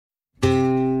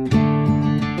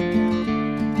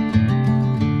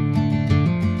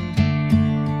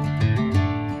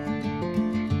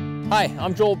Hi,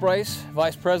 I'm Joel Bryce,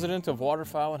 Vice President of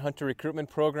Waterfowl and Hunter Recruitment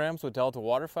Programs with Delta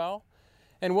Waterfowl,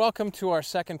 and welcome to our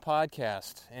second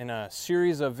podcast in a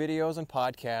series of videos and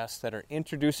podcasts that are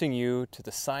introducing you to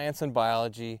the science and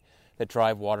biology that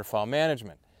drive waterfowl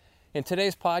management. In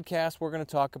today's podcast, we're going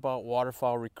to talk about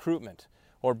waterfowl recruitment,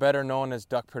 or better known as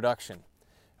duck production.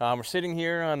 We're sitting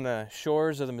here on the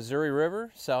shores of the Missouri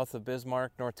River, south of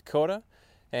Bismarck, North Dakota,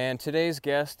 and today's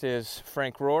guest is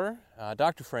Frank Rohrer,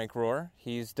 Dr. Frank Rohrer.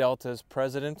 He's Delta's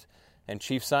President and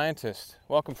Chief Scientist.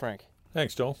 Welcome, Frank.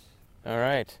 Thanks, Joel. All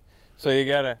right. So you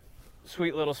got a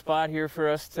sweet little spot here for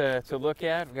us to look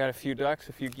at. We've got a few ducks,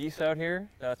 a few geese out here.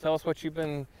 Tell us what you've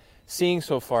been seeing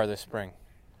so far this spring.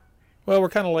 Well, we're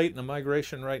kind of late in the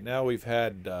migration right now. We've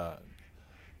had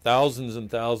thousands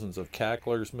and thousands of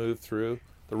cacklers move through.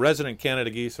 The resident Canada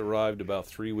geese arrived about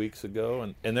 3 weeks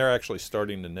ago, and they're actually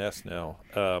starting to nest now.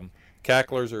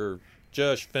 Cacklers are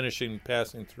just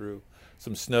passing through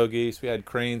some snow geese. We had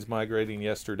cranes migrating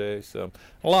yesterday, so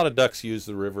a lot of ducks use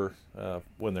the river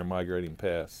when they're migrating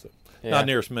past. So not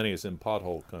near as many as in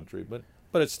pothole country, but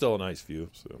it's still a nice view.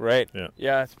 So. Right.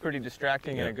 Yeah, it's pretty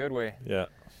distracting in a good way. Yeah.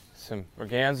 Some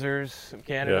mergansers, some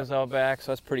Canadas out back,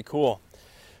 so that's pretty cool.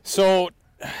 So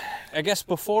I guess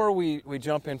before we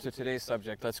jump into today's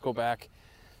subject, let's go back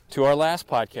to our last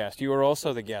podcast. You were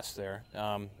also the guest there.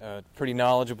 A pretty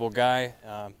knowledgeable guy,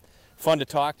 fun to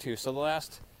talk to. So the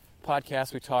last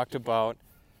podcast we talked about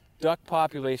duck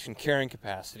population carrying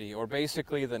capacity, or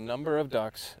basically the number of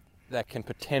ducks that can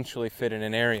potentially fit in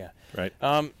an area. Right.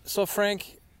 So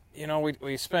Frank,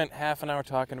 we spent half an hour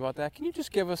talking about that. Can you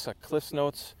just give us a Cliff's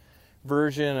Notes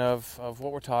version of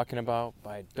what we're talking about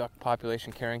by duck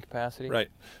population carrying capacity? Right.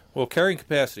 Well, carrying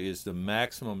capacity is the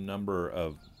maximum number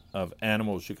of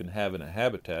animals you can have in a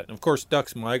habitat. And of course,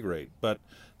 ducks migrate, but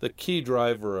the key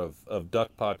driver of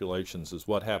duck populations is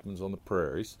what happens on the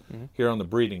prairies, here on the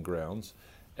breeding grounds.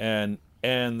 And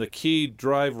the key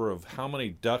driver of how many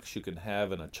ducks you can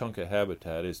have in a chunk of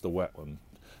habitat is the wetland,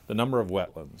 the number of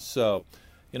wetlands. So,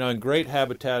 in great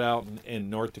habitat out in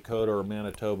North Dakota or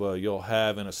Manitoba, you'll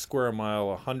have in a square mile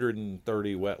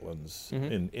 130 wetlands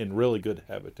in really good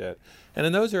habitat. And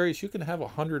in those areas, you can have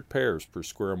 100 pairs per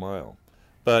square mile.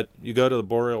 But you go to the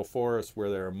boreal forest where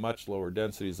there are much lower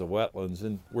densities of wetlands,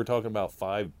 and we're talking about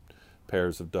 5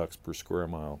 pairs of ducks per square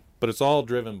mile. But it's all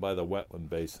driven by the wetland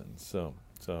basins.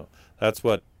 So that's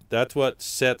what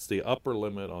sets the upper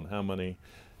limit on how many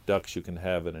ducks you can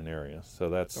have in an area. So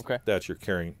that's your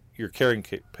carrying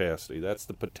capacity. That's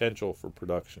the potential for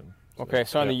production. Okay,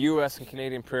 so on the U.S. and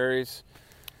Canadian prairies,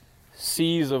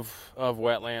 seas of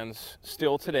wetlands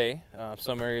still today.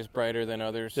 Some areas brighter than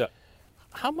others. Yeah.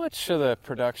 How much of the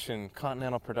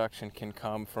continental production, can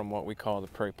come from what we call the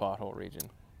prairie pothole region?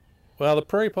 Well, the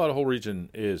prairie pothole region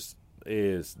is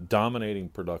dominating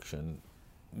production.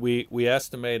 We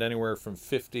estimate anywhere from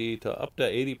 50 to up to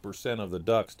 80% of the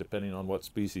ducks, depending on what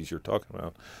species you're talking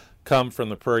about, come from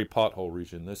the prairie pothole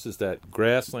region. This is that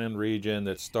grassland region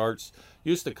that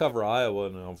used to cover Iowa,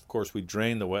 and of course we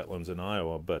drain the wetlands in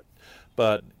Iowa, but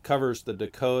covers the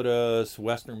Dakotas,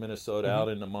 western Minnesota, out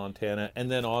into Montana, and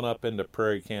then on up into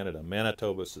prairie Canada,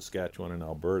 Manitoba, Saskatchewan, and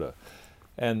Alberta.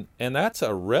 And that's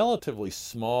a relatively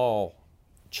small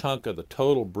chunk of the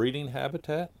total breeding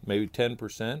habitat, maybe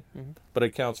 10%, but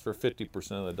it counts for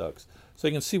 50% of the ducks. So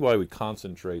you can see why we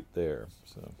concentrate there.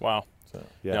 So, wow.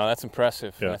 No, that's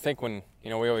impressive. Yeah. And I think when,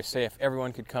 we always say if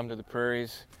everyone could come to the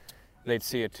prairies, they'd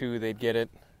see it too, they'd get it.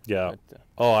 Yeah.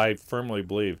 I firmly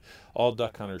believe all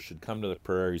duck hunters should come to the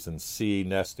prairies and see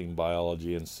nesting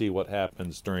biology and see what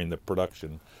happens during the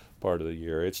production part of the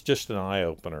year. It's just an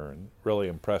eye-opener and really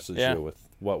impresses you with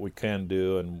what we can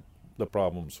do and the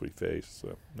problems we face.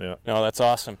 So, yeah. No, that's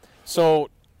awesome. So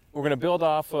we're going to build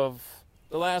off of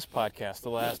the last podcast, the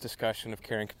last discussion of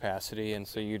carrying capacity, and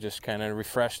so you just kind of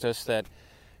refreshed us that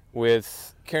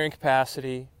with carrying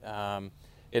capacity,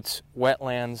 it's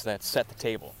wetlands that set the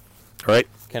table. Right.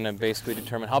 Kind of basically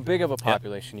determine how big of a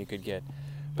population you could get.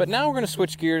 But now we're going to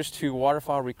switch gears to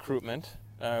waterfowl recruitment.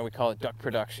 We call it duck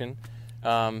production.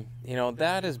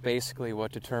 That is basically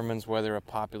what determines whether a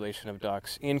population of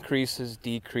ducks increases,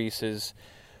 decreases,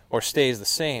 or stays the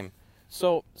same.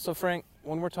 So Frank,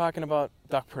 when we're talking about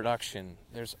duck production,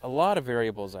 there's a lot of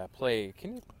variables at play.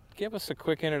 Can you give us a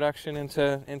quick introduction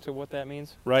into what that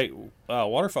means? Right.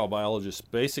 Waterfowl biologists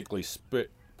basically split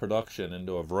production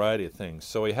into a variety of things.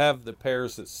 So we have the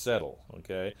pairs that settle,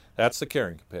 okay? That's the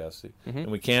carrying capacity. And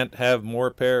we can't have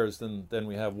more pairs than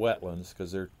we have wetlands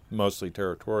because they're mostly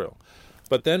territorial.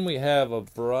 But then we have a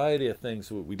variety of things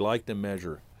that we'd like to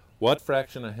measure. What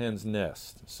fraction of hens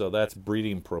nest? So that's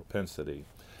breeding propensity.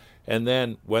 And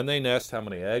then when they nest, how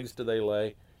many eggs do they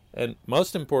lay? And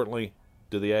most importantly,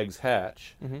 do the eggs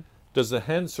hatch? Mm-hmm. Does the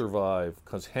hen survive?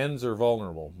 Because hens are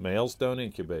vulnerable. Males don't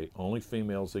incubate. Only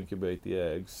females incubate the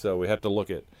eggs. So we have to look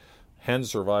at hen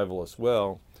survival as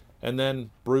well. And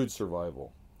then brood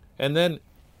survival. And then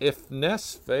if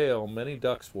nests fail, many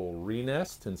ducks will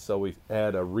renest. And so we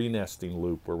add a renesting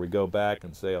loop where we go back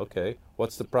and say, okay,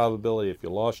 what's the probability if you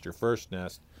lost your first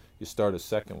nest, you start a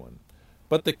second one?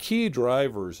 But the key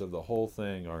drivers of the whole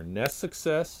thing are nest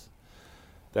success.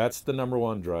 That's the number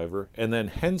one driver. And then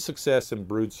hen success and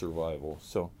brood survival.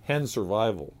 So hen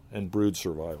survival and brood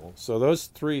survival. So those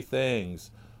three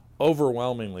things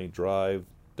overwhelmingly drive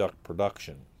duck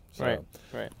production. So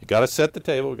Right. you got to set the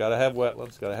table. You got to have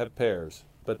wetlands. Got to have pairs.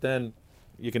 But then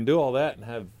you can do all that and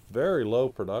have very low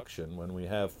production when we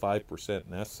have 5%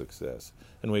 nest success.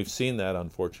 And we've seen that,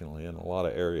 unfortunately, in a lot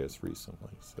of areas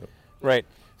recently. So. Right.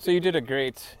 So you did a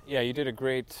great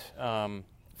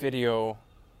video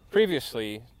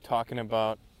previously talking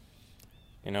about,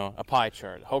 a pie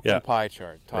chart, Hochman pie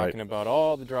chart, talking about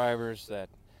all the drivers that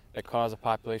cause a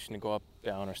population to go up,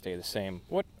 down, or stay the same.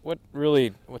 What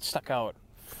stuck out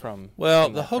from? Well,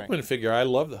 from the that, Hochman figure, I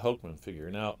love the Hochman figure.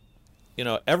 Now,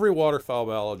 every waterfowl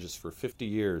biologist for 50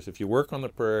 years, if you work on the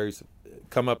prairies,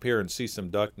 come up here and see some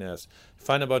duck nests,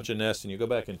 find a bunch of nests, and you go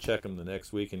back and check them the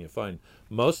next week, and you find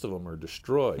most of them are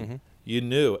destroyed. Mm-hmm. You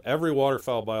knew, every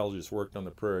waterfowl biologist worked on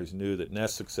the prairies knew that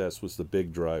nest success was the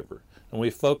big driver. And we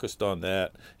focused on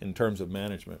that in terms of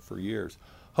management for years.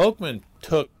 Hochman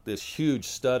took this huge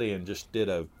study and just did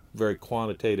a very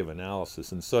quantitative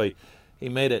analysis. And so he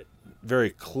made it very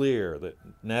clear that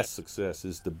nest success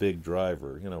is the big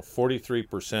driver.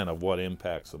 43% of what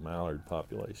impacts a mallard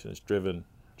population is driven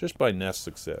just by nest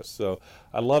success. So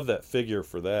I love that figure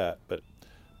for that.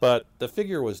 But the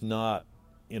figure was not,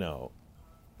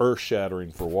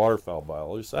 earth-shattering for waterfowl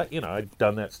biologists. I'd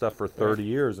done that stuff for 30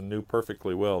 years and knew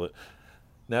perfectly well that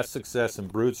nest success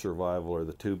and brood survival are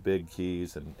the two big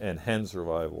keys, and hen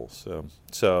survival.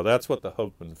 So that's what the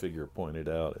Hochman figure pointed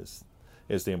out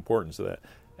is the importance of that.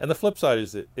 And the flip side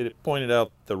is that it pointed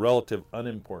out the relative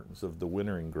unimportance of the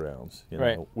wintering grounds.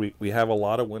 We have a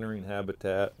lot of wintering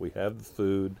habitat. We have the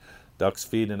food. Ducks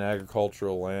feed in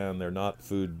agricultural land. They're not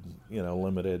food,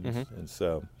 limited. Mm-hmm. And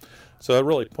so it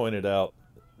really pointed out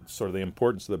sort of the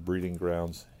importance of the breeding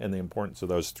grounds and the importance of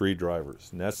those three drivers: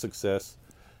 nest success,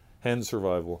 hen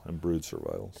survival, and brood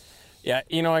survival. Yeah,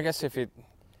 I guess if you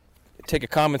take a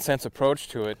common sense approach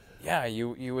to it,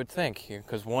 you would think,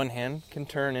 because one hen can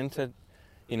turn into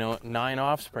 9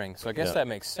 offspring. So I guess that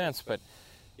makes sense. But,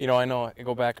 I know I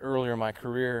go back earlier in my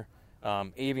career,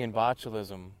 avian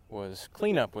botulism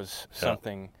cleanup was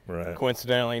something. Right.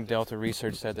 Coincidentally, Delta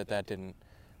Research said that didn't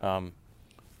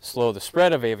slow the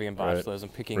spread of avian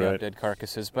botulism, picking up dead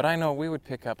carcasses. But I know we would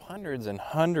pick up hundreds and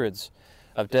hundreds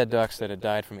of dead ducks that had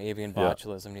died from avian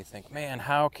botulism. And you think, man,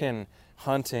 how can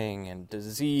hunting and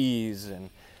disease and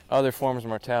other forms of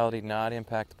mortality not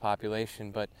impact the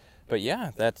population? But yeah,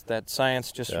 that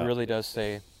science just really does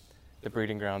say the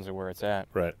breeding grounds are where it's at.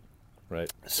 Right.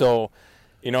 So,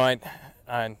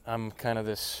 I'm kind of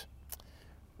this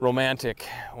romantic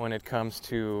when it comes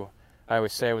to, I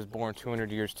always say I was born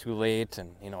 200 years too late,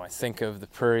 and, I think of the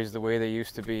prairies the way they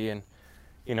used to be, and,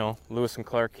 Lewis and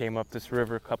Clark came up this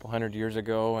river a couple hundred years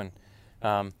ago, and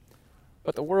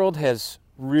but the world has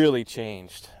really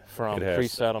changed from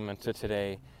pre-settlement to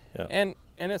today. Yeah.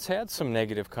 And it's had some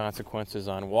negative consequences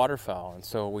on waterfowl. And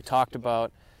so we talked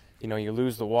about, you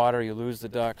lose the water, you lose the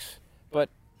ducks. But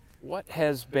what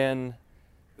has been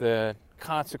the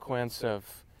consequence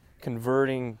of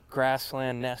converting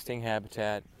grassland nesting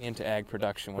habitat into ag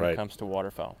production when it comes to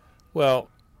waterfowl? Well,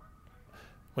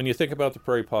 when you think about the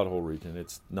prairie pothole region,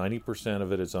 it's 90%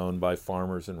 of it is owned by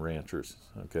farmers and ranchers.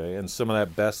 Okay, and some of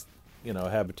that best,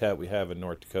 habitat we have in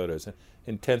North Dakota is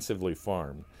intensively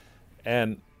farmed.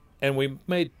 And we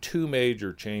made two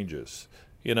major changes.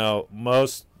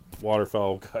 Most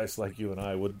waterfowl guys like you and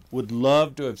I would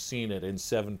love to have seen it in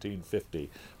 1750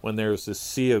 when there was this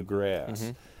sea of grass.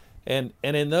 Mm-hmm.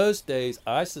 And in those days,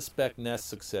 I suspect nest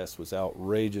success was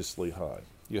outrageously high.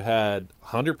 You had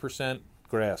 100%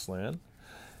 grassland,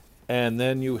 and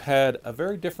then you had a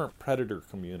very different predator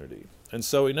community. And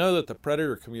so we know that the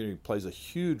predator community plays a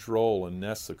huge role in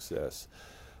nest success.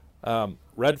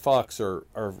 Red fox are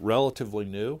relatively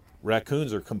new.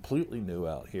 Raccoons are completely new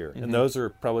out here, mm-hmm. and those are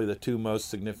probably the two most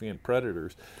significant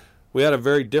predators. We had a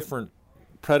very different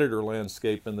predator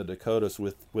landscape in the Dakotas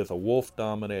with a wolf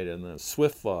dominated and a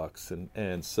swift fox,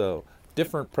 and so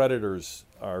different predators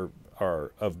are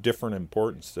of different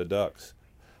importance to ducks.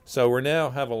 So we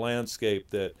now have a landscape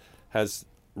that has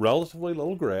relatively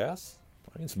little grass,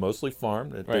 It's mostly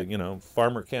farmed. Right.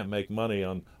 Farmer can't make money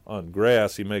on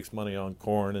grass. He makes money on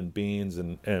corn and beans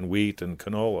and wheat and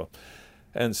canola.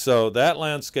 And so that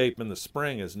landscape in the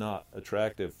spring is not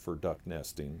attractive for duck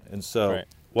nesting. And so Right.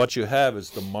 what you have is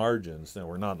the margins. Now,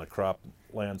 we're not in the crop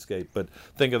landscape, but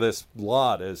think of this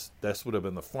lot as this would have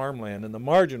been the farmland, and the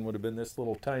margin would have been this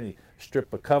little tiny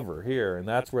strip of cover here, and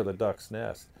that's where the ducks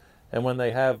nest. And when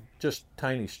they have just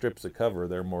tiny strips of cover,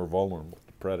 they're more vulnerable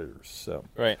to predators.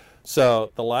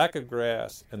 So the lack of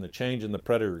grass and the change in the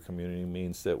predator community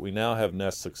means that we now have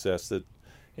nest success that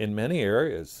in many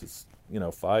areas is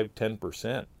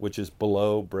 5-10%, which is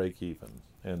below break even.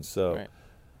 And so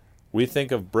we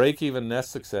think of break even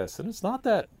nest success, and it's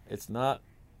not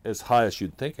as high as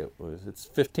you'd think it was. It's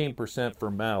 15%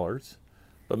 for mallards,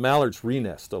 but mallards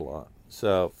renest a lot.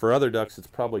 So for other ducks, it's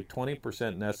probably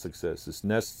 20% nest success is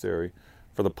necessary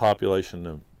for the population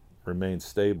to remain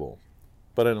stable.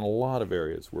 But in a lot of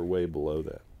areas, we're way below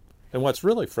that. And what's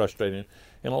really frustrating,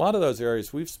 in a lot of those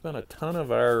areas, we've spent a ton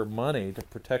of our money to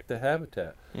protect the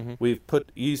habitat. Mm-hmm. We've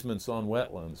put easements on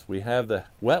wetlands. We have the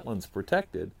wetlands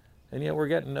protected, and yet we're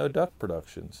getting no duck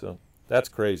production. So that's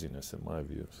craziness in my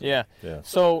view. Yeah.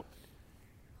 So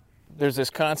there's this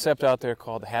concept out there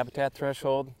called the habitat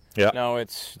threshold. Yeah. Now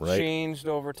it's changed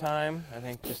over time, I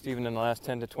think just even in the last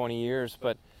 10 to 20 years.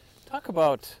 But talk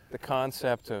about the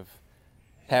concept of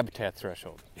habitat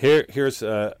threshold. Here's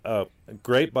a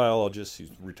great biologist.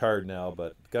 He's retired now,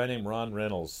 but a guy named Ron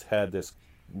Reynolds had this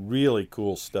really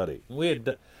cool study. We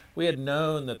had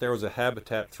known that there was a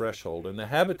habitat threshold, and the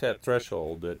habitat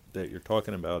threshold that you're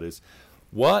talking about is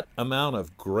what amount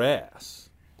of grass.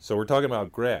 So we're talking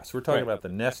about grass. We're talking about the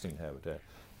nesting habitat.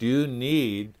 Do you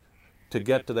need to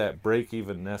get to that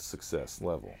break-even nest success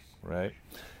level, right?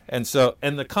 And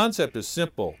the concept is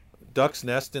simple. Ducks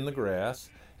nest in the grass.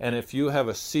 And if you have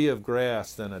a sea of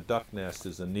grass, then a duck nest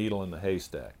is a needle in the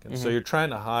haystack. And so you're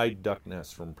trying to hide duck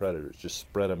nests from predators, just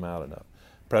spread them out enough.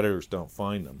 Predators don't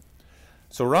find them.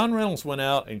 So Ron Reynolds went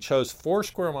out and chose 4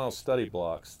 square mile study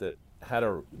blocks that had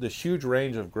this huge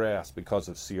range of grass because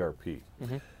of CRP.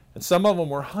 Mm-hmm. And some of them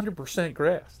were 100%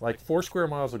 grass, like 4 square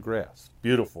miles of grass.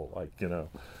 Beautiful,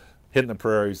 hitting the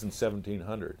prairies in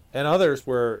 1700. And others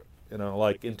were,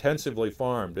 like intensively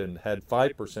farmed and had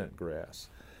 5% grass.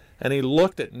 And he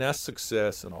looked at nest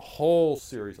success in a whole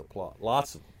series of plots,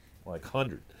 lots of them, like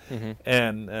 100.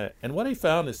 Mm-hmm. And what he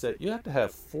found is that you have to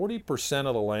have 40%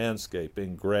 of the landscape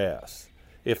in grass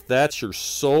if that's your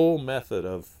sole method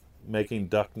of making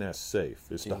duck nests safe,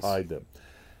 is to hide them.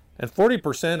 And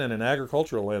 40% in an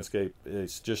agricultural landscape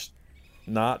is just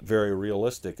not very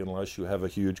realistic unless you have a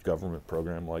huge government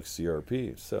program like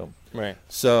CRP.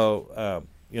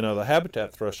 The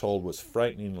habitat threshold was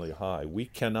frighteningly high. We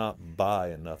cannot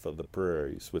buy enough of the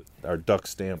prairies with our duck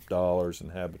stamp dollars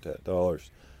and habitat dollars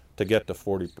to get to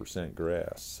 40%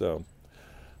 grass.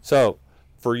 So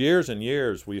for years and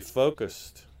years, we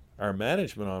focused our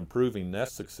management on improving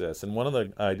nest success. And one of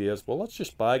the ideas, well, let's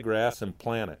just buy grass and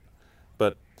plant it.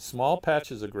 But small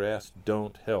patches of grass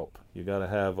don't help. You got to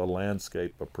have a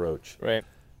landscape approach. Right.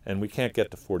 And we can't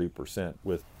get to 40%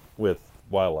 with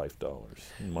wildlife dollars.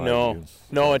 In my view.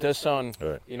 No, it does sound.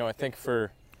 Right. I think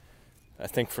for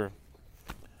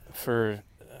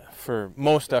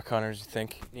most duck hunters,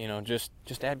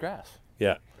 just add grass.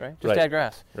 Yeah. Right. Just add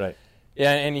grass. Right.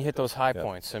 Yeah, and you hit those high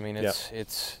points. I mean,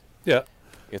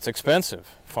 it's expensive.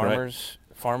 Farmers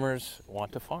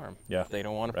want to farm. Yeah. They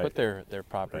don't want to put their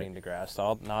property into grass.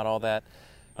 Not all that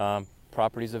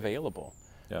property is available.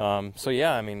 Yeah.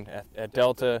 At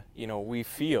Delta, we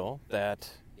feel that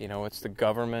it's the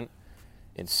government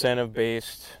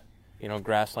incentive-based,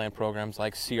 grassland programs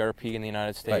like CRP in the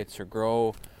United States or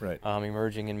GROW,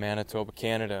 emerging in Manitoba,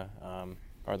 Canada,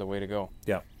 are the way to go.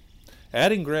 Yeah.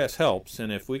 Adding grass helps,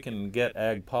 and if we can get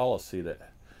ag policy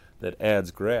that adds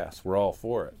grass, we're all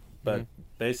for it. But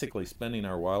basically spending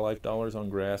our wildlife dollars on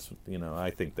grass,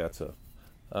 I think that's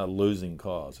a losing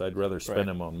cause. I'd rather spend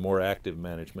them on more active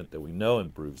management that we know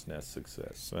improves nest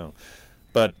success.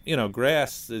 But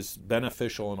grass is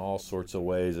beneficial in all sorts of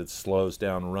ways. It slows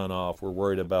down runoff. We're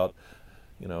worried about,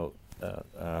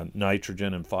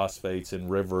 nitrogen and phosphates in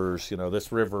rivers.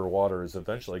 This river water is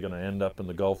eventually going to end up in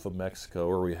the Gulf of Mexico,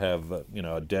 where we have,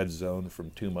 a dead zone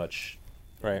from too much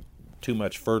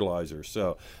fertilizer.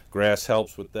 So grass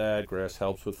helps with that. Grass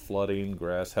helps with flooding.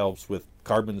 Grass helps with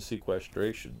carbon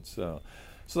sequestration. So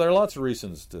there are lots of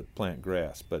reasons to plant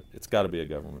grass, but it's got to be a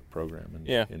government program.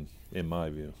 In my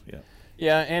view. Yeah.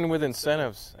 Yeah, and with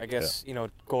incentives, I guess,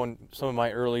 going some of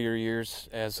my earlier years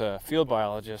as a field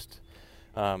biologist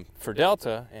for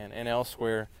Delta and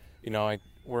elsewhere, I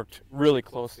worked really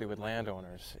closely with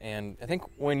landowners. And I think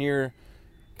when you're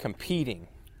competing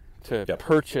to Yep.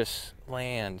 purchase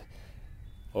land.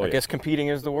 Oh, I yeah. guess competing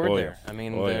is the word Oh, there. yeah. I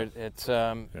mean, Oh, yeah.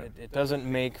 it doesn't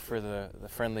make for the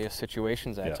friendliest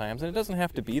situations at Yeah. times, and it doesn't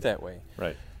have to be that way.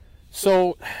 Right.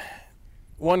 So,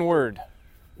 one word,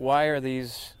 why are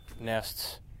these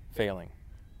nests failing?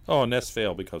 Oh, nests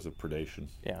fail because of predation.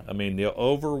 Yeah. I mean, the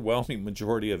overwhelming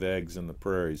majority of eggs in the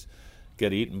prairies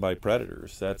get eaten by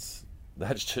predators. That's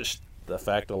just the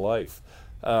fact of life.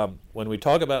 When we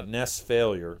talk about nest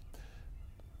failure,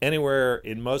 anywhere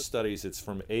in most studies, it's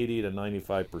from 80 to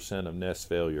 95% of nest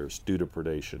failures due to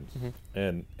predation,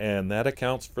 and that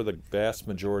accounts for the vast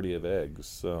majority of eggs.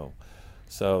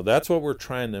 So that's what we're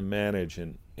trying to manage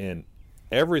in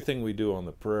everything we do on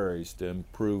the prairies to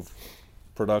improve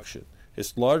production.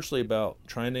 It's largely about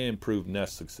trying to improve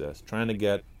nest success, trying to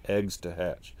get eggs to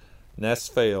hatch. Nests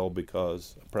fail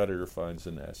because a predator finds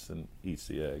the nest and eats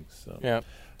the eggs.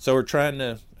 So we're trying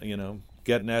to,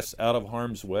 get nests out of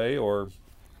harm's way or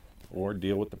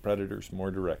deal with the predators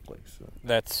more directly. So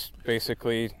That's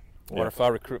basically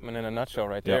waterfowl recruitment in a nutshell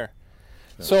right Yep. there.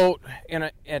 So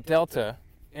at Delta,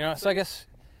 so I guess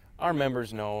our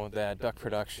members know that duck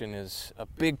production is a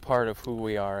big part of who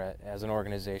we are as an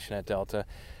organization at Delta.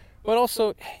 But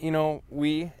also,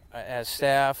 we as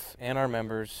staff and our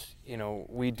members,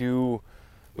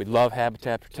 we love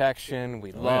habitat protection.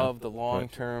 We love the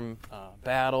long-term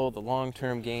battle, the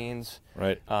long-term gains.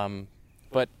 Right.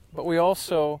 But we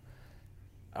also,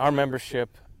 our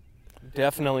membership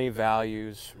definitely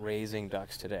values raising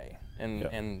ducks today,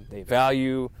 and they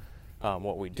value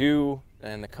what we do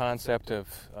and the concept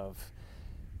of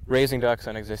raising ducks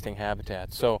on existing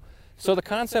habitats. So the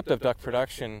concept of duck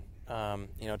production,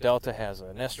 Delta has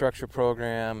a nest structure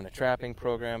program and a trapping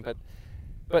program, but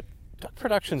duck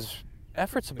production's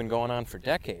efforts have been going on for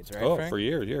decades, right? Oh, Frank? for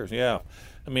years, yeah.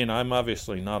 I mean, I'm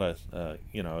obviously not a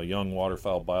young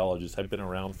waterfowl biologist. I've been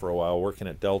around for a while, working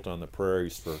at Delta on the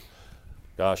prairies for,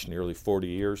 nearly 40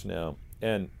 years now.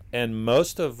 And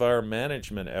most of our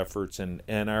management efforts and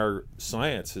our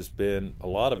science has been, a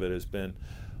lot of it has been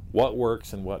what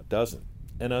works and what doesn't.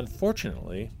 And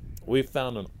unfortunately, we've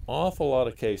found an awful lot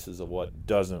of cases of what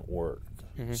doesn't work.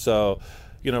 Mm-hmm. So,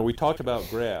 we talked about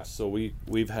grass. So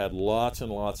we've had lots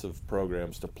and lots of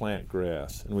programs to plant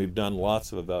grass, and we've done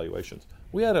lots of evaluations.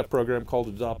 We had a program called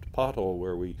Adopt a Pothole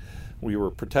where we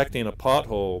were protecting a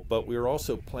pothole, but we were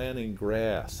also planting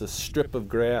grass, a strip of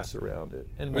grass around it.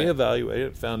 And we evaluated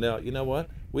and found out, what?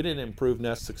 We didn't improve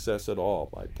nest success at all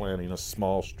by planting a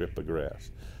small strip of grass.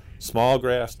 Small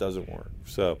grass doesn't work.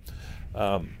 So,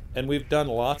 and we've done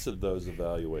lots of those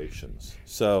evaluations.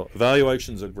 So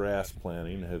evaluations of grass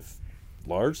planting have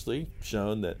largely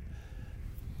shown that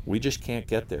we just can't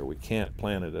get there. We can't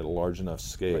plant it at a large enough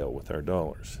scale with our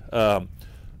dollars.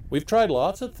 We've tried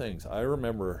lots of things. I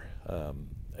remember,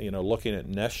 looking at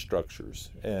nest structures,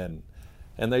 and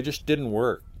they just didn't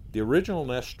work. The original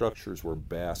nest structures were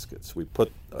baskets. We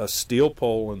put a steel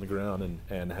pole in the ground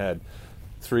and had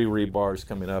 3 rebars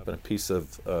coming up and a piece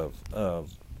of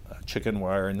chicken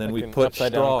wire, and then Like we an put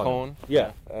upside straw down cone?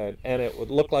 Yeah, and it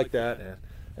would look like that,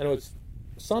 and it was,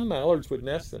 some mallards would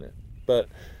nest in it, but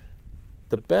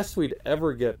the best we'd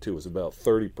ever get to was about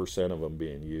 30% of them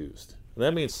being used. And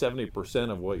that means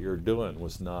 70% of what you're doing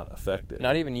was not effective.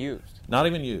 Not even used. Not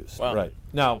even used. Wow. Right.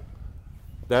 Now,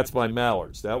 that's by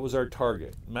mallards. That was our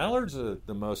target. Mallards are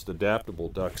the most adaptable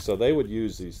ducks, so they would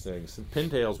use these things. And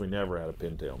pintails, we never had a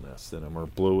pintail nest in them, or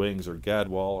blue wings, or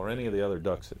gadwall, or any of the other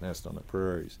ducks that nest on the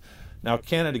prairies. Now,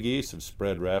 Canada geese have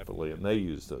spread rapidly, and they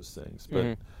use those things.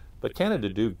 But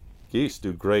Canada geese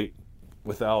do great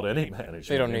without any management.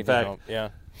 They don't need the help. Yeah.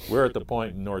 We're at the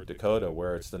point in North Dakota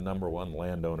where it's the number one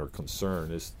landowner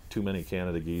concern is too many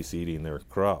Canada geese eating their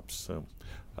crops.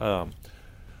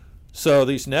 So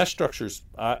these nest structures,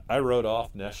 I wrote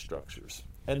off nest structures.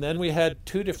 And then we had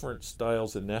 2 different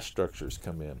styles of nest structures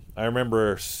come in. I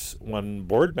remember one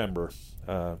board member,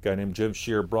 a guy named Jim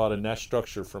Shear, brought a nest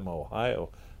structure from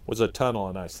Ohio. It was a tunnel,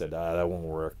 and I said, that won't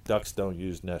work. Ducks don't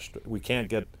use nest. We can't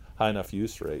get high enough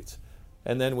use rates.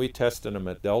 And then we tested them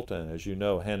at Delta, and as you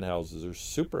know, hen houses are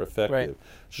super effective. Right.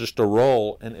 It's just a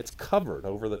roll, and it's covered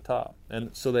over the top.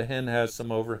 And so the hen has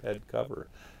some overhead cover.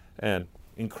 And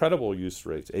incredible use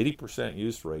rates, 80%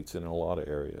 use rates in a lot of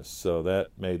areas. So that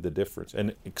made the difference,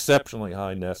 and exceptionally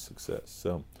high nest success.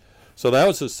 So that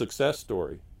was a success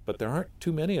story, but there aren't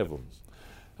too many of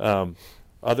them.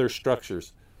 Other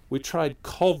structures. We tried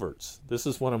culverts. This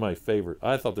is one of my favorite.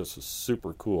 I thought this was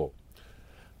super cool.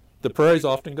 The prairies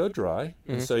often go dry,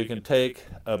 and so you can take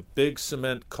a big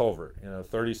cement culvert,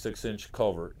 36-inch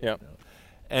culvert,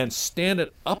 and stand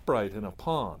it upright in a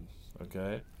pond,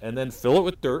 okay, and then fill it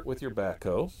with dirt with your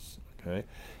backhoe, Okay,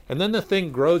 and then the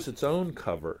thing grows its own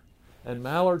cover, and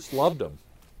mallards loved them.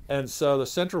 And so the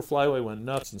Central Flyway went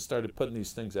nuts and started putting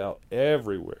these things out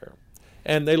everywhere.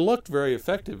 And they looked very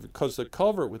effective because the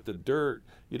culvert with the dirt,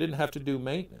 you didn't have to do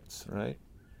maintenance, right?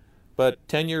 But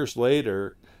 10 years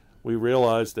later, we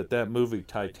realized that that movie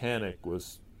Titanic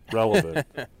was relevant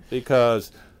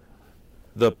because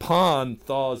the pond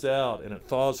thaws out and it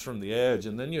thaws from the edge,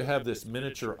 and then you have this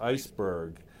miniature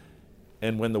iceberg.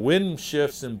 And when the wind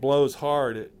shifts and blows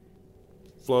hard, it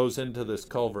flows into this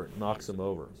culvert and knocks them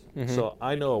over. Mm-hmm. So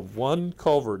I know of one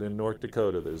culvert in North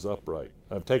Dakota that is upright.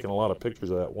 I've taken a lot of pictures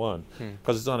of that one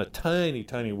because it's on a tiny,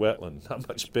 tiny wetland, not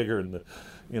much bigger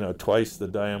than twice the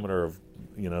diameter of,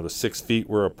 the 6 feet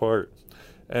we're apart.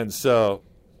 And so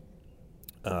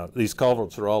these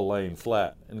culverts are all laying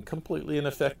flat and completely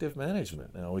ineffective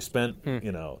management. Now, we spent,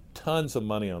 tons of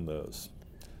money on those.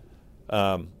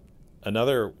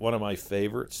 Another one of my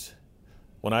favorites,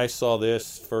 when I saw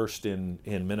this first in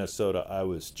Minnesota, I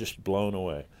was just blown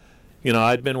away.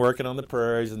 I'd been working on the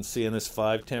prairies and seeing this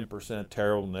 5-10%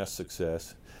 terrible nest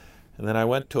success. And then I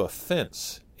went to a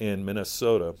fence in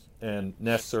Minnesota and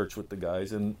nest searched with the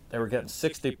guys, and they were getting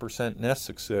 60% nest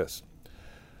success.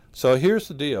 So here's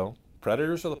the deal.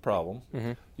 Predators are the problem.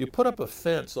 Mm-hmm. You put up a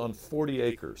fence on 40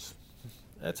 acres.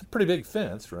 That's a pretty big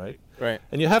fence, right? Right.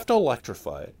 And you have to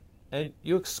electrify it. And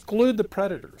you exclude the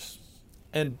predators.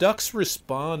 And ducks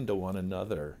respond to one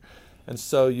another. And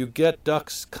so you get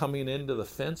ducks coming into the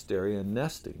fenced area and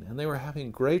nesting. And they were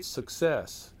having great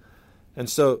success. And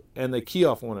they key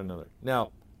off one another.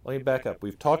 Now, let me back up.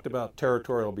 We've talked about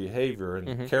territorial behavior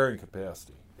and carrying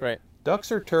capacity. Right.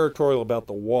 Ducks are territorial about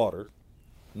the water,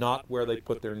 not where they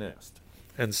put their nest.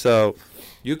 And so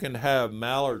you can have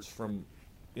mallards from,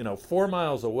 4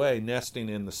 miles away nesting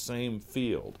in the same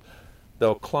field.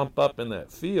 They'll clump up in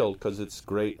that field because it's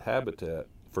great habitat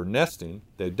for nesting.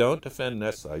 They don't defend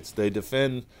nest sites. They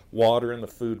defend water and the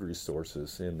food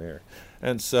resources in there.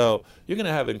 And so you're going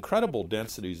to have incredible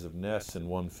densities of nests in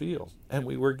one field. And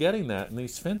we were getting that in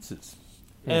these fences.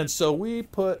 And so we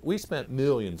spent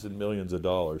millions and millions of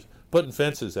dollars putting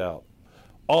fences out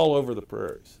all over the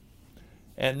prairies.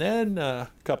 And then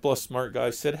a couple of smart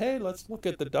guys said, hey, let's look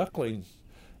at the duckling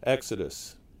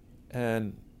exodus.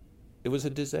 And it was a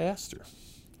disaster.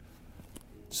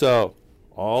 So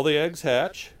all the eggs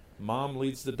hatch. Mom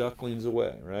leads the ducklings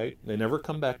away, right? They never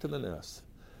come back to the nest.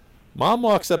 Mom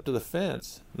walks up to the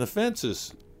fence. And the fence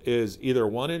is either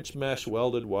 1-inch mesh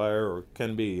welded wire or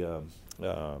can be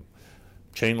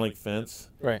chain link fence.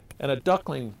 Right. And a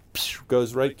duckling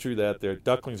goes right through that there.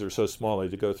 Ducklings are so small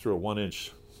they go through a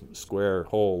 1-inch square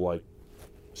hole like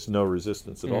there's no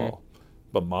resistance at all.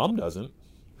 But Mom doesn't.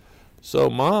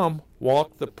 So Mom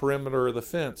walked the perimeter of the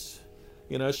fence.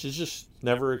 She's just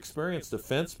never experienced a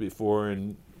fence before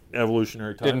in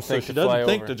evolutionary time. So she doesn't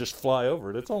think to just fly over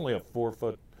it. It's only a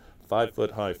 4-foot,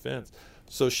 5-foot high fence.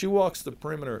 So she walks the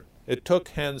perimeter. It took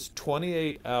hens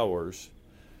 28 hours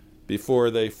before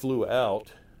they flew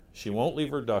out. She won't leave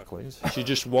her ducklings. She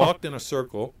just walked in a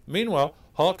circle. Meanwhile,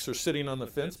 hawks are sitting on the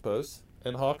fence posts,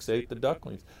 and hawks ate the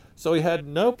ducklings. So he had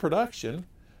no production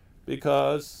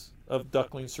because of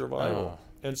duckling survival.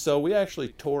 And so we actually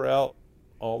tore out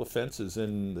all the fences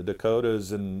in the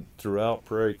Dakotas and throughout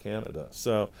prairie Canada.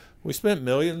 So we spent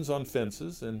millions on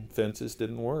fences, and fences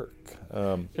didn't work.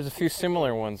 There's a few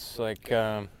similar ones, like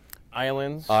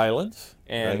islands.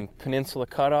 And right. peninsula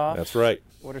cutoffs. That's right.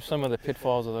 What are some of the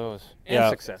pitfalls of those and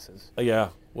successes? Yeah,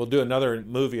 we'll do another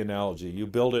movie analogy. You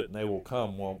build it and they will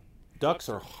come. Well, ducks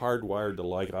are hardwired to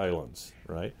like islands,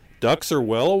 right? Ducks are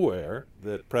well aware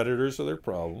that predators are their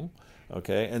problem,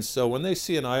 okay? And so when they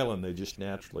see an island, they just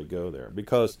naturally go there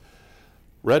because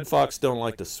red fox don't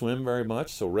like to swim very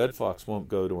much, so red fox won't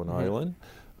go to an island.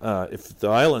 If the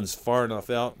island's far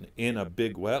enough out in a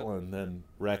big wetland, then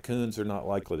raccoons are not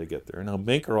likely to get there. Now,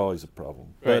 mink are always a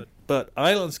problem, right. but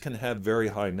islands can have very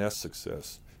high nest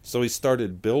success. So he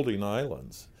started building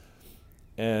islands.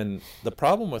 And the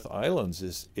problem with islands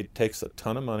is it takes a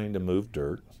ton of money to move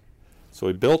dirt. So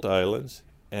he built islands,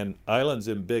 and islands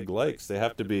in big lakes, they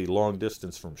have to be long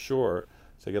distance from shore,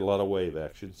 so they get a lot of wave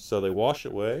action. So they wash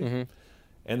away.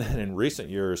 And then in recent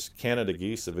years, Canada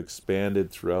geese have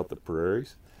expanded throughout the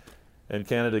prairies. And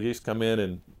Canada geese come in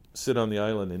and sit on the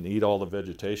island and eat all the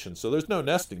vegetation. So there's no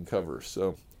nesting cover.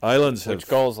 So islands have... Which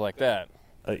gulls like that.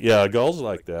 Gulls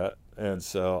like that. And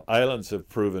so islands have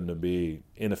proven to be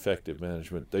ineffective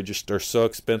management. They're so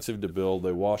expensive to build.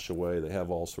 They wash away. They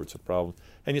have all sorts of problems.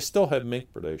 And you still have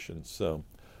mink predation. So,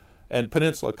 and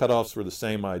peninsula cutoffs were the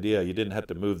same idea. You didn't have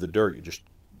to move the dirt. You just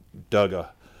dug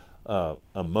a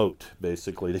a moat,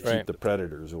 basically, to Right. keep the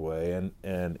predators away,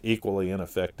 and equally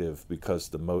ineffective because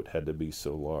the moat had to be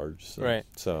so large. So, Right.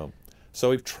 So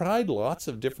we've tried lots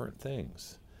of different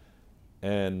things,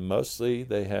 and mostly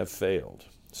they have failed.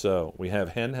 So we have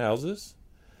hen houses,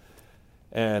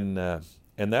 and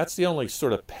that's the only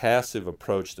sort of passive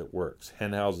approach that works.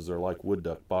 Hen houses are like wood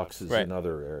duck boxes Right. in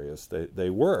other areas. They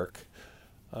work,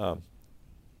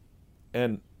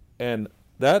 and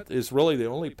that is really the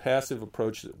only passive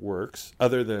approach that works,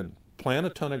 other than plant a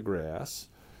ton of grass,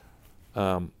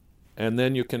 and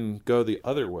then you can go the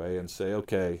other way and say,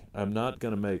 okay, I'm not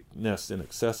going to make nests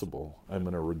inaccessible. I'm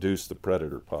going to reduce the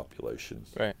predator population.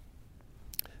 Right.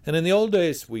 And in the old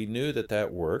days, we knew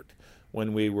that worked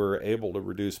when we were able to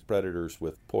reduce predators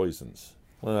with poisons.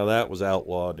 Well, that was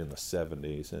outlawed in the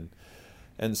 70s.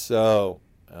 And so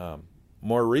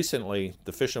more recently,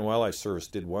 the Fish and Wildlife Service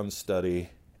did one study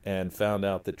and found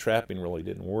out that trapping really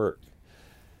didn't work.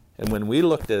 And when we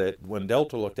looked at it, when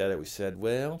Delta looked at it, we said,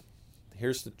 well,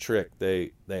 here's the trick.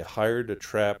 They hired a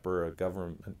trapper, a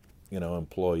government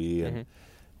employee, and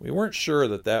we weren't sure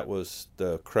that was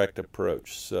the correct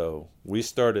approach. So we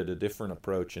started a different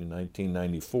approach in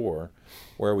 1994,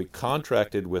 where we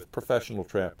contracted with professional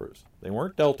trappers. They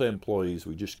weren't Delta employees.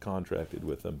 We just contracted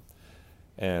with them.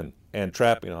 And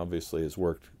trapping obviously has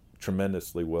worked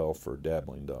tremendously well for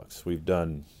dabbling ducks. We've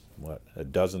done a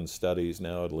dozen studies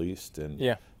now at least,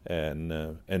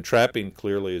 and trapping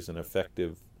clearly is an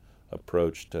effective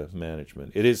approach to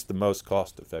management. It is the most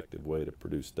cost-effective way to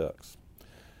produce ducks.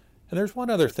 And there's one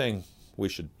other thing we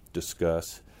should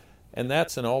discuss, and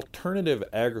that's an alternative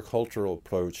agricultural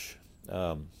approach.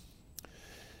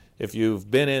 If you've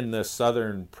been in the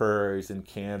southern prairies in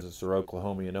Kansas or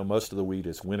Oklahoma, you know most of the wheat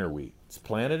is winter wheat. It's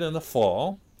planted in the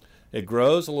fall. It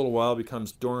grows a little while,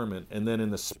 becomes dormant, and then in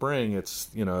the spring it's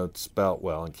about,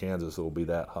 well, in Kansas it'll be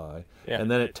that high. Yeah.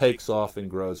 And then it takes off and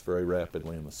grows very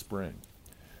rapidly in the spring.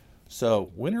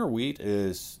 So winter wheat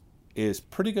is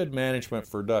pretty good management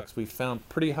for ducks. We've found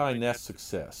pretty high nest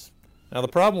success. Now the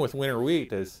problem with winter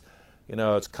wheat is,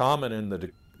 it's common in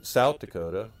the South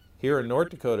Dakota. Here in North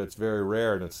Dakota it's very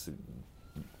rare, and it's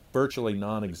virtually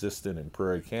non-existent in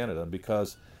prairie Canada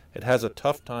because it has a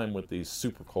tough time with these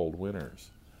super cold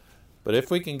winters. But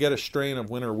if we can get a strain of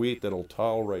winter wheat that'll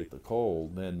tolerate the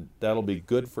cold, then that'll be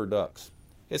good for ducks.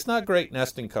 It's not great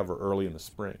nesting cover early in the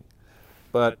spring,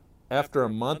 but after a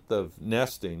month of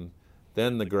nesting,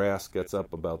 then the grass gets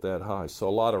up about that high. So a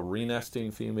lot of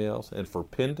re-nesting females, and for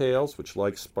pintails, which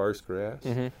like sparse grass,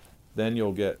 then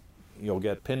you'll get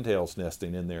pintails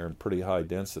nesting in there in pretty high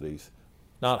densities.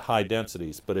 Not high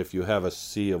densities, but if you have a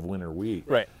sea of winter wheat,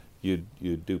 Right. you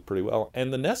do pretty well.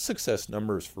 And the nest success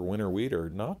numbers for winter wheat are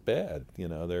not bad.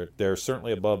 They're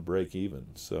certainly above break even.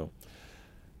 So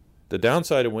the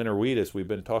downside of winter wheat is we've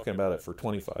been talking about it for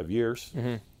 25 years,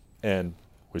 and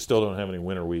we still don't have any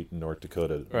winter wheat in North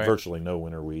Dakota. Right. Virtually no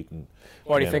winter wheat.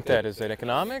 Why do you think that? Is it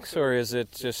economics, or is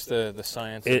it just the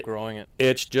science of growing it?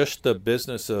 It's just the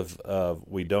business of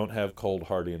we don't have cold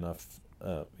hardy enough.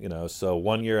 So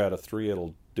 1 year out of 3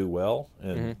 it'll do well,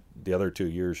 and the other 2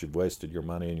 years you've wasted your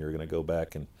money, and you're going to go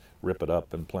back and rip it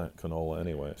up and plant canola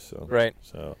anyway. So Right.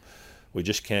 So we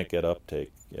just can't get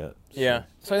uptake yet. Yeah.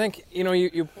 So I think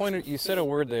you said a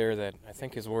word there that I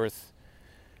think is worth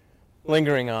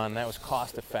lingering on. That was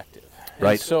cost effective.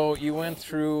 Right. And so you went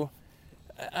through.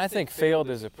 I think failed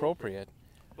is appropriate,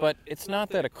 but it's not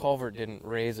that a culvert didn't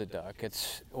raise a duck.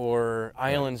 Or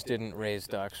islands didn't raise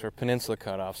ducks, or peninsula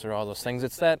cutoffs, or all those things.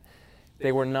 It's that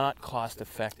they were not cost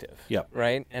effective. Yep.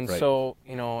 Right. And Right. so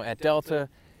at Delta,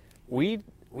 we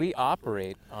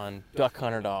operate on duck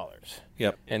hunter dollars.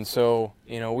 Yep. And so,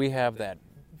 we have that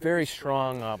very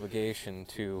strong obligation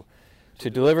to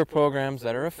deliver programs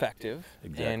that are effective,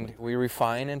 Exactly. and we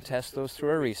refine and test those through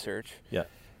our research. Yeah.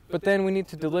 But then we need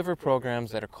to deliver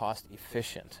programs that are cost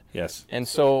efficient. Yes. And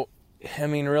so,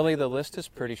 really the list is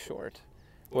pretty short.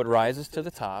 What rises to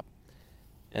the top,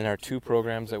 and our 2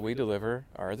 programs that we deliver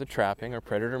are the trapping or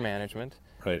predator management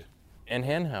Right. and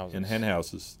hen houses. In hen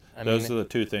houses. I Those mean, are the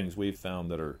 2 things we've found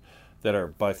that are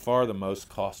by far the most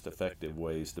cost-effective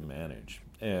ways to manage,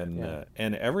 and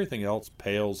everything else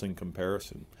pales in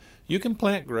comparison. You can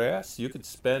plant grass. You could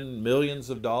spend millions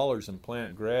of dollars and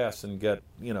plant grass and get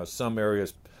some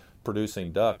areas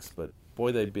producing ducks, but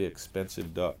boy, they'd be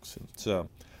expensive ducks. And so,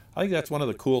 I think that's one of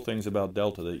the cool things about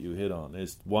Delta that you hit on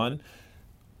is, one,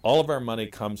 all of our money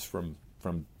comes from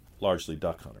largely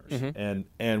duck hunters,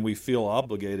 and we feel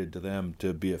obligated to them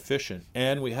to be efficient,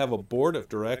 and we have a board of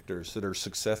directors that are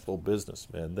successful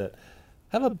businessmen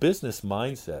have a business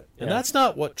mindset. And Yeah. that's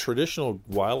not what traditional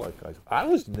wildlife guys. I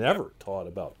was never taught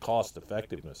about cost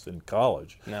effectiveness in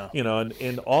college. No. You know, and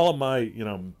in all of my,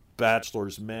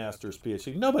 bachelor's, master's,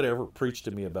 PhD, nobody ever preached to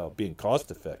me about being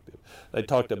cost effective. They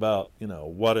talked about,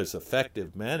 what is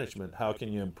effective management, how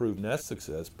can you improve nest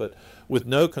success, but with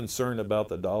no concern about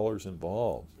the dollars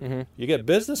involved. Mm-hmm. You get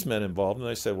businessmen involved and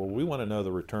they say, well, we want to know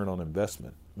the return on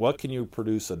investment. What can you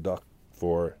produce a duck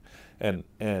for? And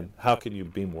how can you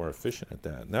be more efficient at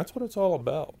that? And that's what it's all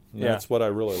about. And Yeah. That's what I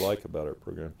really like about our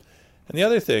program. And the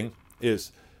other thing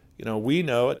is, we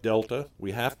know at Delta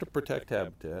we have to protect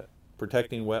habitat.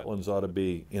 Protecting wetlands ought to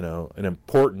be, an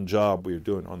important job we're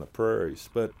doing on the prairies.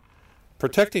 But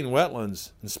protecting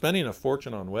wetlands and spending a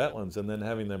fortune on wetlands and then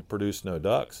having them produce no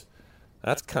ducks,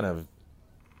 that's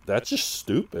just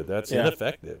stupid. That's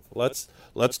ineffective. Let's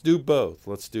do both.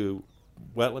 Let's do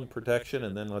wetland protection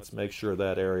and then let's make sure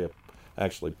that area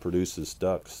actually produces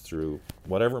ducks through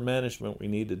whatever management we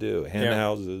need to do. Hen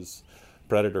houses,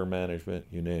 predator management,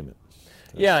 you name it.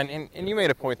 Yeah, and you made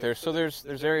a point there. So there's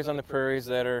areas on the prairies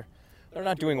that are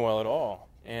not doing well at all,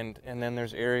 and then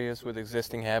there's areas with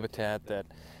existing habitat that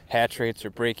hatch rates are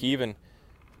break even.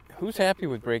 Who's happy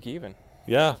with break even?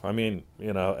 Yeah, I mean,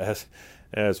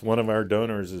 as one of our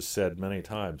donors has said many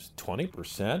times,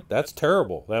 20%? That's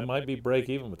terrible. That might be break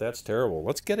even, but that's terrible.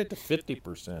 Let's get it to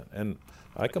 50%. And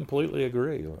I completely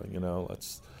agree.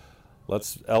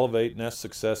 Let's elevate nest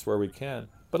success where we can.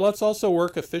 But let's also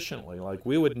work efficiently. Like,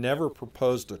 we would never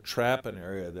propose to trap an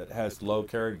area that has low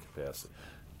carrying capacity,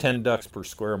 10 ducks per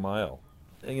square mile.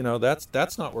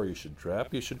 That's not where you should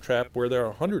trap. You should trap where there are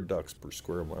 100 ducks per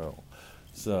square mile.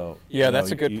 So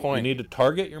that's a good point. You need to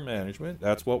target your management.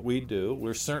 That's what we do.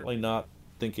 We're certainly not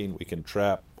thinking we can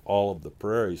trap all of the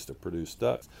prairies to produce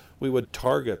ducks. We would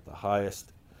target the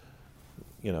highest,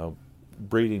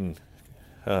 breeding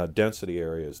density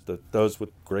areas, those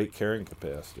with great carrying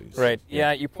capacities. Right.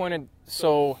 Yeah, you pointed.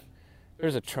 So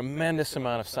there's a tremendous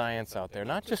amount of science out there,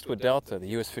 not just with Delta, the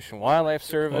U.S. Fish and Wildlife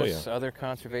Service, other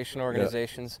conservation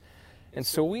organizations, and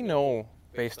so we know,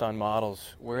 based on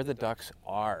models, where the ducks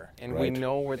are, and we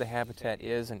know where the habitat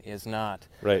is and is not.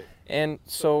 Right. And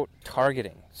so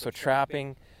targeting, so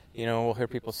trapping, we'll hear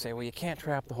people say, well, you can't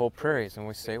trap the whole prairies, and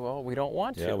we say, well, we don't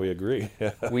want to. Yeah, we agree.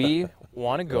 We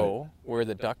want to go where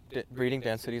the duck breeding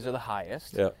densities are the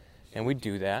highest, and we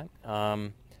do that.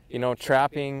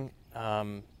 Trapping,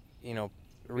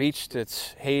 reached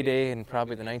its heyday in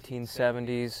probably the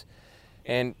 1970s.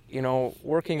 And,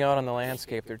 working out on the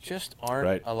landscape, there just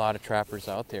aren't a lot of trappers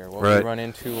out there. What we run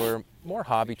into are more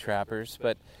hobby trappers.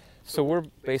 But so we're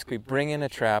basically bringing a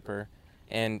trapper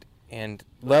and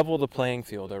level the playing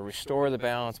field, or restore the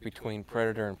balance between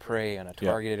predator and prey on a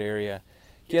targeted area,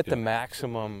 get the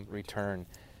maximum return.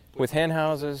 With hen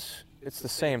houses, it's the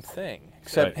same thing,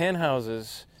 except hen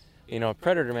houses,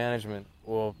 predator management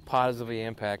will positively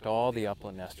impact all the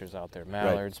upland nesters out there,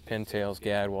 mallards, pintails,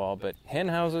 gadwall, but hen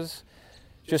houses,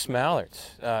 just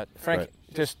mallards. Frank,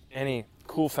 just any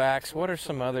cool facts? What are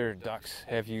some other ducks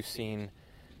have you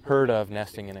heard of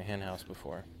nesting in a hen house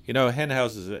before? Hen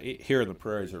houses here in the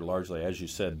prairies are largely, as you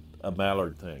said, a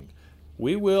mallard thing.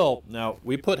 We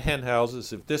put hen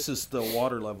houses, if this is the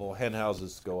water level, hen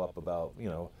houses go up about,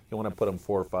 you want to put them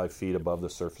 4 or 5 feet above the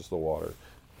surface of the water,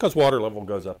 because water level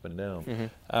goes up and down.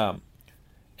 Mm-hmm.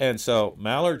 And so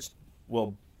mallards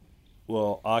will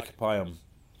occupy them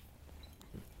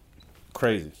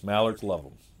crazy. Mallards love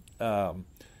them.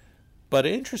 But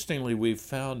interestingly, we've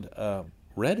found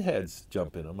redheads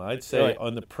jump in them. I'd say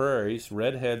on the prairies,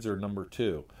 redheads are number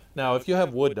 2. Now, if you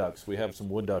have wood ducks, we have some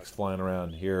wood ducks flying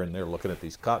around here, and they're looking at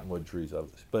these cottonwood trees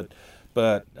of us.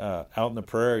 But out in the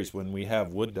prairies, when we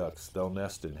have wood ducks, they'll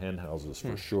nest in hen houses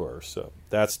for sure. So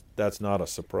that's not a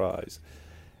surprise.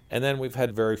 And then we've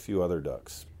had very few other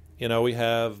ducks. We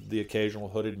have the occasional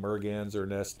hooded merganser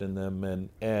nest in them,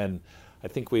 and I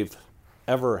think we've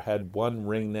ever had one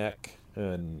ringneck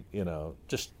and,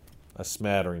 just a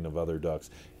smattering of other ducks.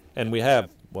 And we have,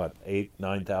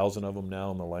 8,000-9,000 of them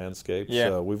now in the landscape. Yeah.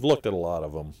 So we've looked at a lot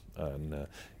of them, and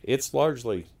it's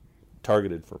largely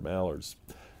targeted for mallards.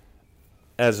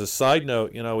 As a side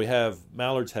note,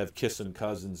 mallards have kissing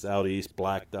cousins out east,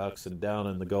 black ducks, and down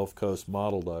in the Gulf Coast,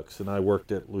 mottle ducks. And I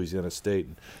worked at Louisiana State,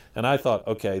 and I thought,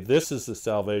 okay, this is the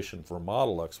salvation for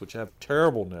mottle ducks, which have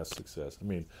terrible nest success. I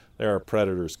mean, there are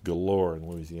predators galore in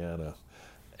Louisiana,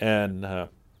 and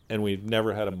we've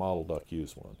never had a mottle duck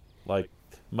use one. Like,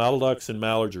 mottle ducks and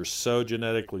mallards are so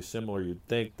genetically similar, you'd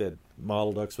think that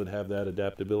mottle ducks would have that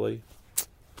adaptability.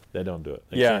 They don't do it.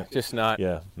 They can't. Just not.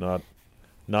 Yeah,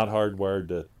 not hardwired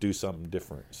to do something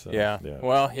different. So,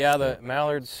 Well, the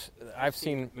mallards, I've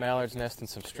seen mallards nest in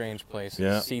some strange places.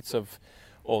 Yeah. Seats of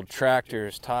old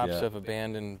tractors, tops Yeah. of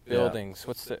abandoned buildings.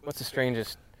 What's the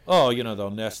strangest? Oh,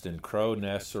 they'll nest in crow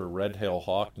nests or red-tailed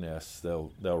hawk nests.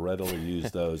 They'll readily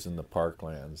use those in the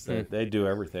parklands. They do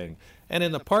everything. And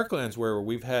in the parklands where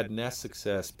we've had nest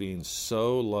success being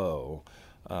so low,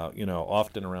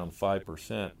 often around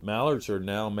 5%, mallards are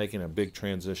now making a big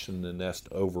transition to nest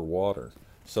over water.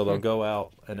 So they'll go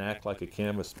out and act like a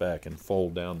canvasback and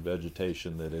fold down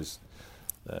vegetation that is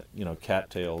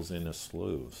cattails in a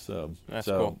slough. So That's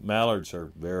cool. mallards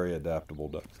are very adaptable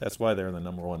ducks. That's why they're the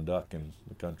number one duck in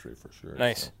the country for sure.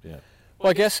 Nice. So, yeah. Well,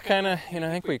 I guess kind of,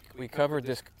 I think we covered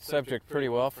this subject pretty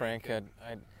well, Frank.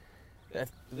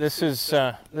 This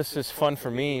is fun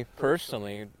for me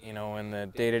personally. In the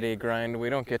day-to-day grind, we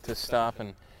don't get to stop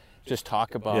and just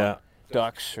talk about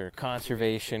ducks or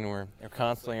conservation. We're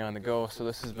constantly on the go. So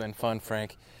this has been fun,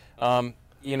 Frank.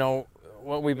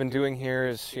 What we've been doing here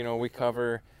is, we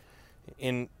cover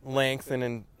in length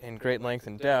and in great length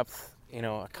and depth,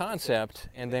 a concept,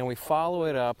 and then we follow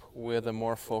it up with a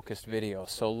more focused video.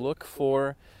 So look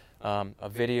for a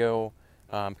video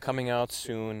coming out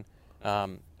soon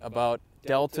about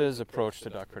Delta's approach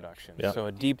to duck production. Yeah. So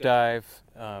a deep dive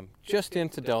just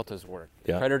into Delta's work,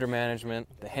 Yeah. predator management,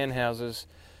 the hen houses,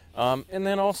 and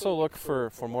then also look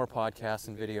for more podcasts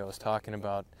and videos talking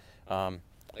about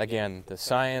again, the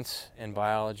science and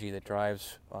biology that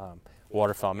drives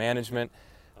waterfowl management.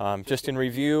 Just in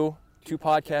review, 2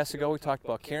 podcasts ago we talked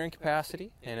about carrying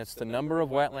capacity, and it's the number of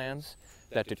wetlands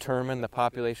that determine the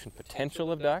population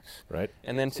potential of ducks. Right.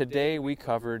 And then today we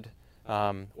covered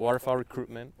waterfowl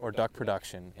recruitment or duck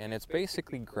production, and it's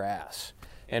basically grass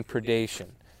and predation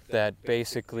that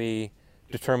basically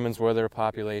determines whether a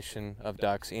population of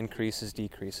ducks increases,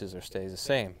 decreases, or stays the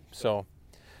same. So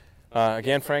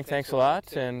again, Frank, thanks a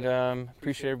lot, and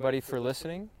appreciate everybody for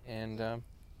listening. And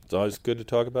It's always good to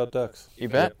talk about ducks. you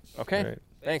bet. Yep. Okay. Right.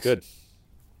 Thanks. Good.